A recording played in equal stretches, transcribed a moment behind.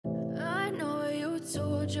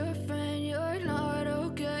told your friend you're not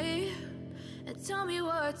okay? And tell me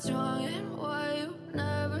what's wrong and why you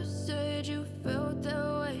never said you felt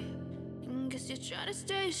that way. And guess you're trying to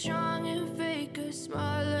stay strong and fake a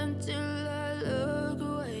smile until I look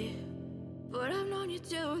away. But I've known you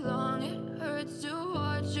too long, it hurts to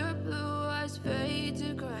watch your blue eyes fade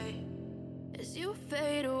to gray as you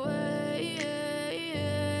fade away,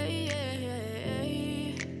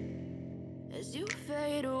 as you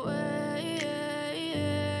fade away.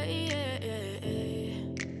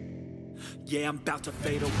 Yeah, I'm about to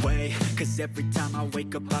fade away, cause every time I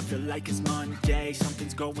wake up I feel like it's Monday.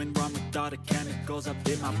 Something's going wrong with all the chemicals up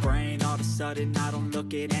in my brain. All of a sudden I don't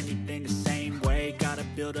look at anything the same way. Gotta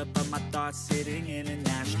build up of my thoughts sitting in an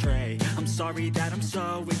ashtray. I'm sorry that I'm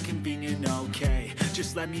so inconvenient, okay?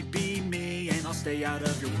 Just let me be me and I'll stay out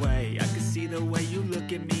of your way. I can see the way you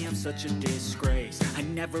look at me, I'm such a disgrace. I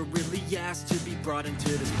never really asked to be brought into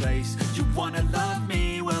this place. You wanna love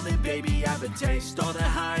me? Well then baby, have a taste. All the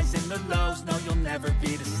highs and the lows, no, you'll never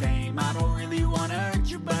be the same. I don't really wanna hurt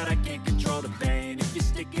you, but I can't control the pain. If you're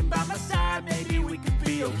sticking by my side, maybe we could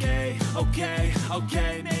be okay.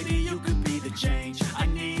 Okay, maybe you could be the change I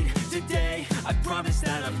need today. I promise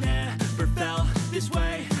that I've never felt this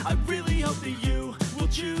way. I really hope that you will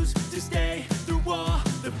choose to stay through all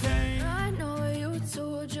the pain. I know you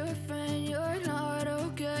told your friend you're not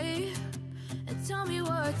okay. And tell me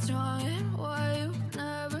what's wrong and why you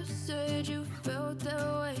never said you felt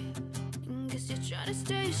that way. Guess you're trying to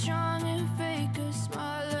stay strong and fake a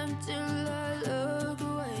smile until I look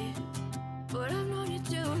away. But I've known you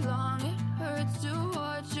too long, it hurts to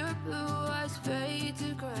watch your blue eyes fade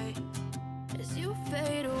to gray as you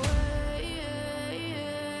fade away,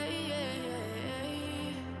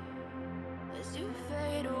 as you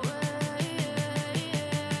fade away,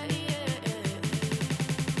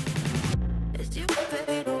 as you fade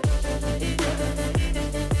away.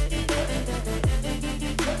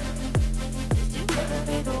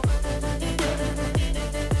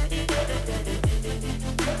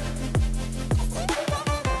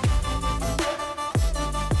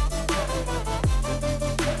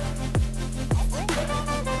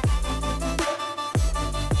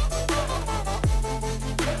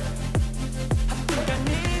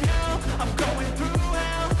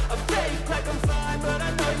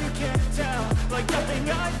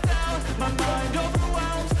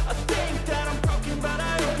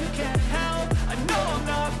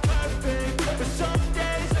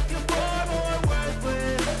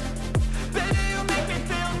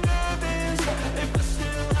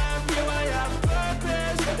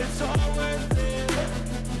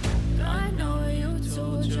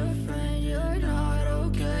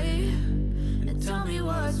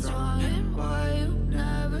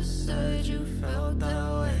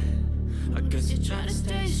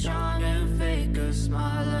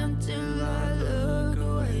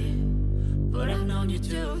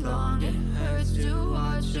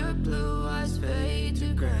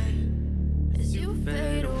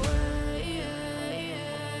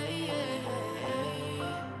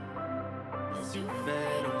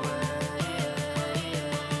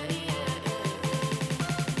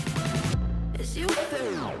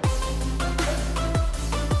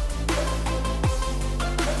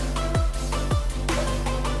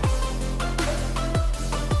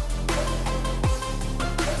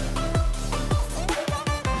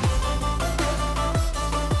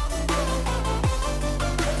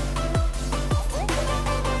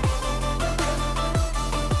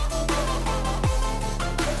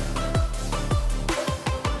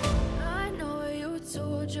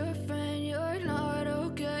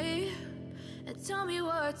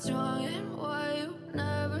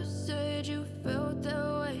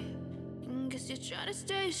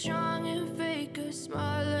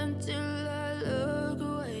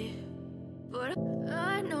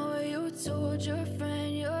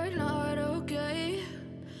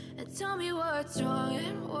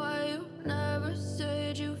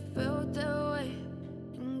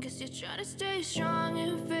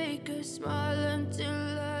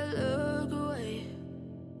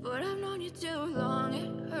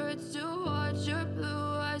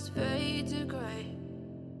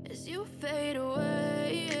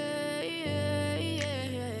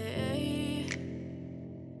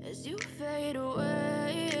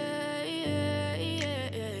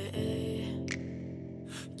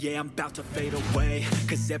 Yeah, I'm about to fade away,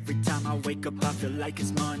 cause every time I wake up I feel like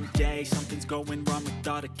it's Monday. Something's going wrong with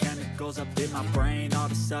all the chemicals up in my brain. All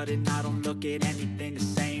of a sudden I don't look at anything the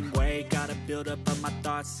same way. Gotta build up of my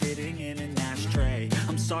thoughts sitting in an ashtray.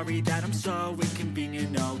 I'm sorry that I'm so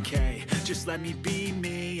inconvenient, okay? Just let me be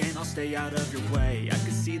me and I'll stay out of your way. I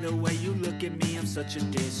can see the way you look look at me, I'm such a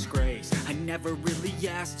disgrace. I never really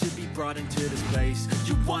asked to be brought into this place.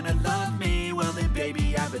 You wanna love me? Well then baby,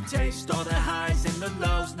 have a taste. All the highs and the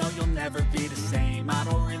lows, no you'll never be the same. I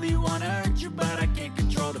don't really wanna hurt you, but I can't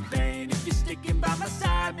control the pain. If you're sticking by my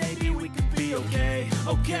side, maybe we could be okay.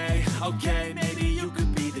 Okay, maybe you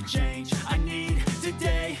could be the change I need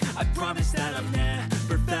today. I promise that I've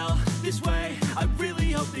never felt this way. I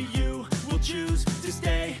really hope that you will choose to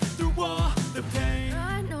stay through all the pain.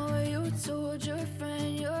 I know you told your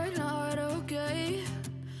friend you're not okay,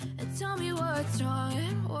 and tell me what's wrong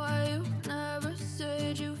and why you never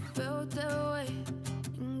said you felt that way.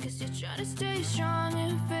 Guess you're trying to stay strong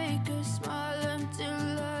and fake a smile until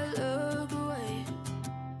I look away.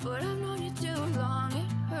 But I've known you too long,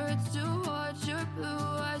 it hurts to watch your blue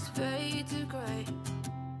eyes fade to gray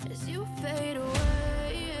as you fade away.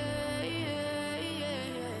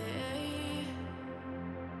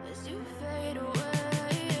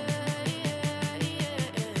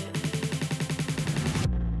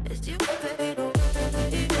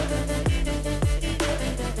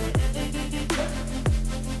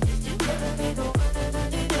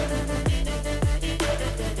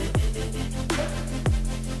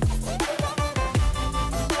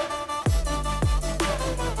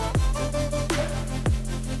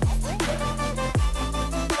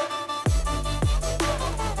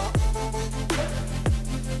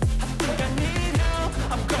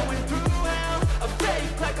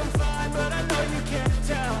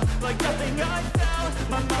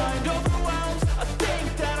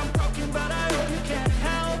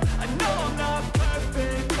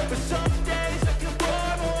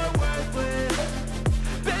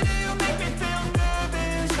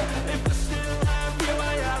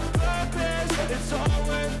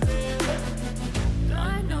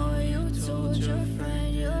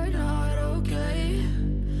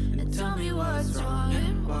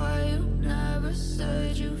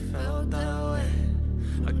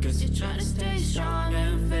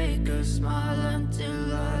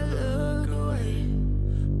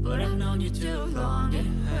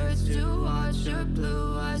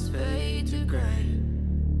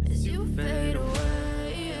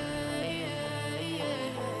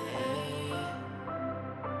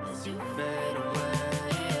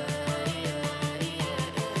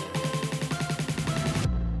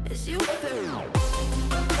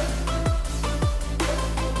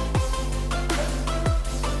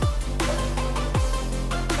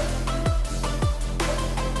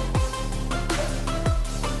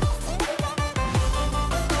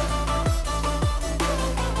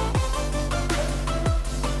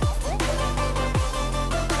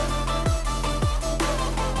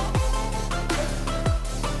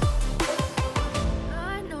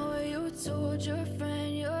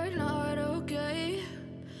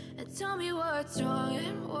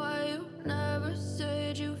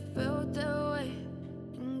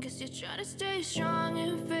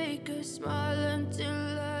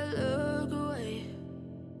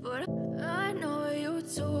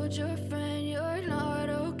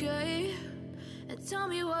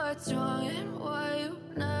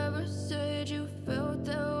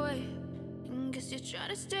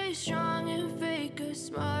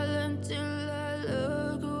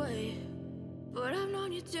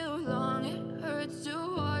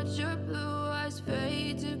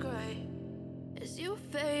 As you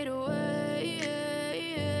fade away.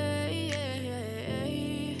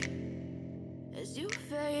 As you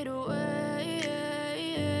fade away.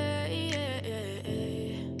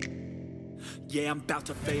 Yeah, I'm about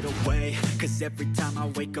to fade away, cause every time I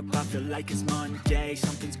wake up I feel like it's Monday.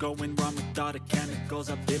 Something's going wrong with all the chemicals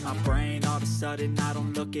up in my brain. All of a sudden I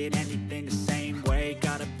don't look at anything the same way.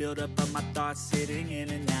 Got a buildup of my thoughts sitting in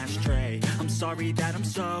an ashtray. I'm sorry that I'm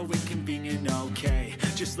so inconvenient, okay.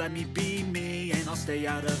 Just let me be me and I'll stay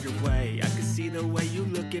out of your way. I can see the way you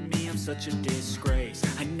look at me, I'm such a disgrace.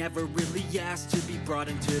 I never really asked to be brought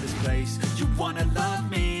into this place. You wanna love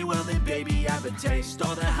me? Well then baby, have a taste.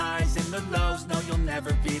 All the highs and the lows, no you'll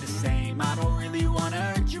never be the same. I don't really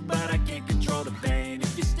wanna hurt you, but I can't control the pain.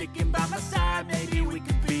 If you're sticking by my side, maybe we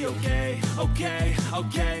could be okay.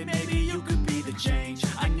 Okay, maybe you could be the change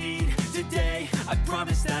I need today. I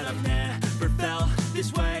promise that I've never felt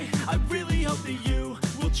this way. I really hope that you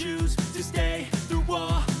will choose to stay through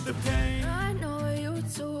all the pain. I know you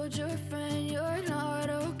told your friend you're not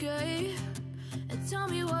okay, and tell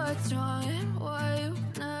me what's wrong and why you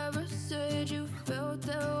never said you felt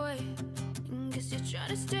that way. Guess you're trying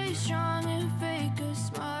to stay strong and fake a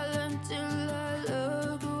smile until I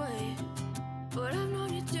look away. But I've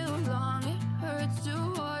known you too long, it hurts to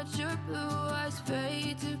watch your blue eyes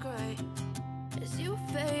fade to gray as you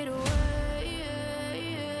fade away.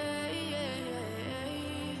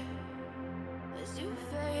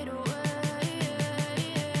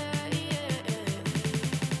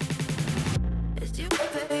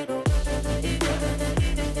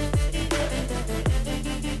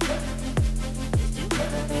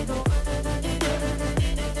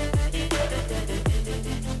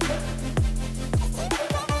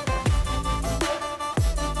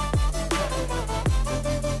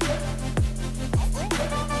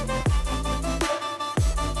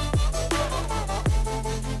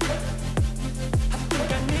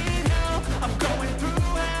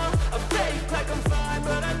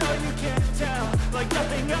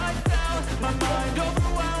 my mind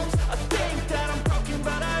overwhelms. I think that I'm broken,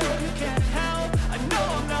 but I hope you can't help. I know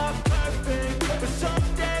I'm not perfect, but some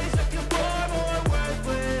days I feel far more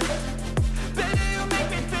worthless. Baby, you make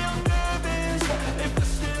me feel nervous. If I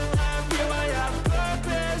still have you, I have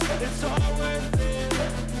purpose. It's all worth it.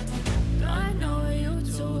 I know you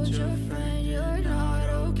told your friend you're not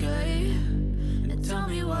okay, and tell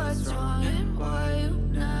me what's wrong and why you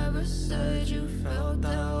never said you felt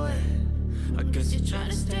that way. I guess you're trying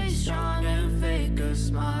to stay strong and fake a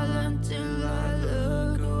smile until I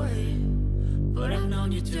look away. But I've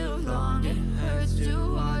known you too long, it hurts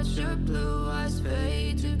to watch your blue eyes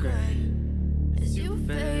fade to gray as you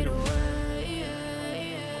fade away.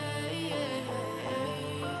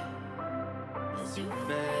 As you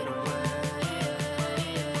fade away.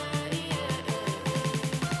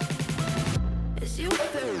 As you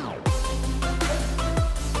fade away.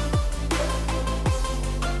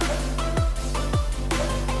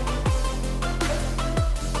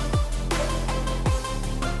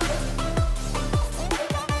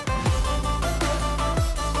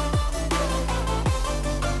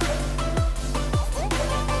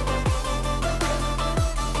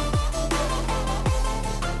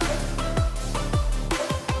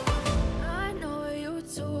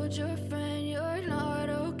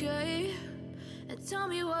 Tell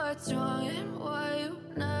me what's wrong and why you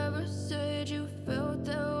never said you felt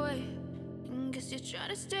that way. And guess you're trying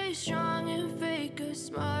to stay strong and fake a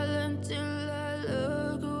smile until I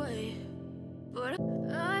look away. But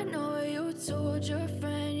I know you told your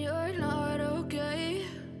friend you're not okay.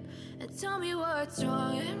 And tell me what's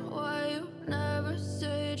wrong and why you never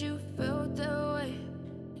said you felt that way.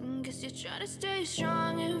 And guess you're trying to stay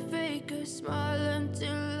strong and fake a smile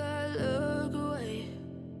until I look away.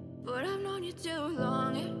 But I've known you too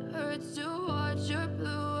long, it hurts to watch your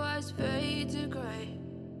blue eyes fade to gray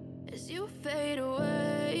as you fade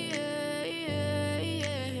away.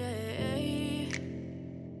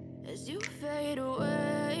 As you fade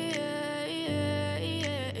away.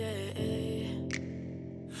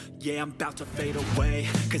 Yeah, I'm about to fade away,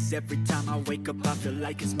 cause every time I wake up I feel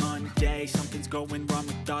like it's Monday. Something's going wrong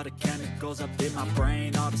with all the chemicals up in my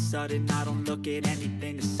brain. All of a sudden I don't look at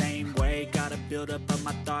anything the same way. Got a buildup of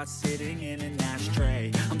my thoughts sitting in an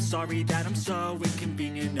ashtray. I'm sorry that I'm so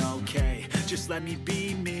inconvenient, okay. Just let me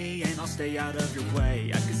be me and I'll stay out of your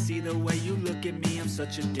way. I can see the way you look at me, I'm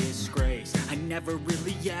such a disgrace. I never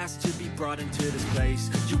really asked to be brought into this place.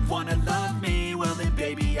 You wanna love me? Well then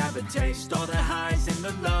baby I have a taste. All the highs and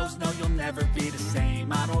the lows, no you'll never be the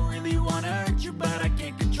same. I don't really wanna hurt you but I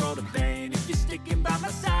can't control the pain. If you're sticking by my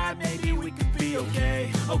side maybe we could be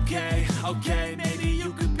okay. Okay, maybe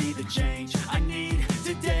you could be the change I need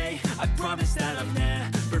today. I promise that I've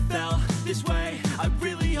never felt this way. I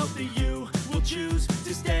really hope that you will choose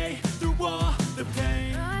to stay through all the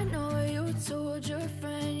pain. I know you told your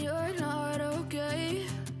friend you're not okay,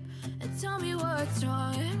 and tell me what's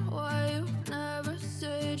wrong and why you never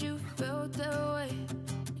said you felt that way.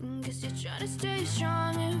 And guess you're trying to stay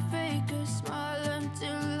strong and fake a smile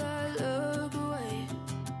until I look away.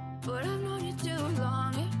 But I've known you too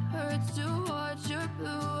long, it hurts to watch your blue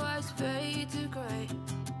eyes fade to gray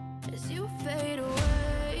as you fade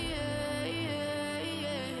away.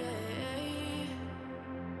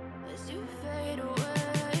 As you fade away.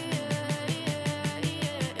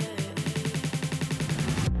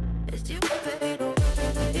 As you fade away.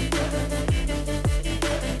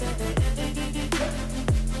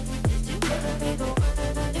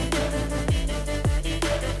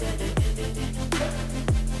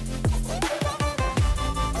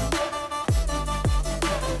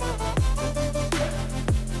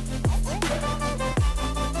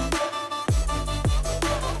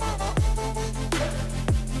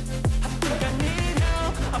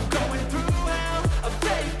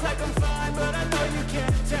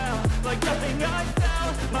 Like nothing I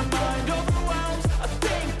felt, my mind overwhelms. I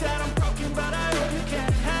think that I'm broken, but I hope you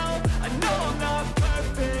can't help. I know I'm not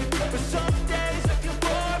perfect, but some days I feel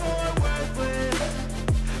far more worthless.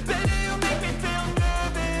 Baby, you make me feel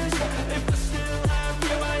nervous. If I still have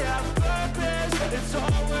you, I have purpose. It's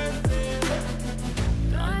all worth it.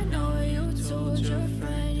 I know you told your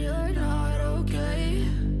friend you're not okay,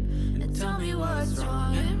 and tell me what's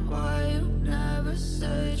wrong and why you never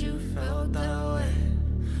said you felt that way.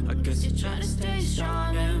 I guess you're trying to stay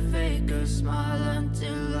strong and fake a smile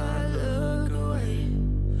until I look away.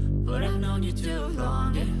 But I've known you too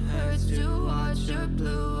long, it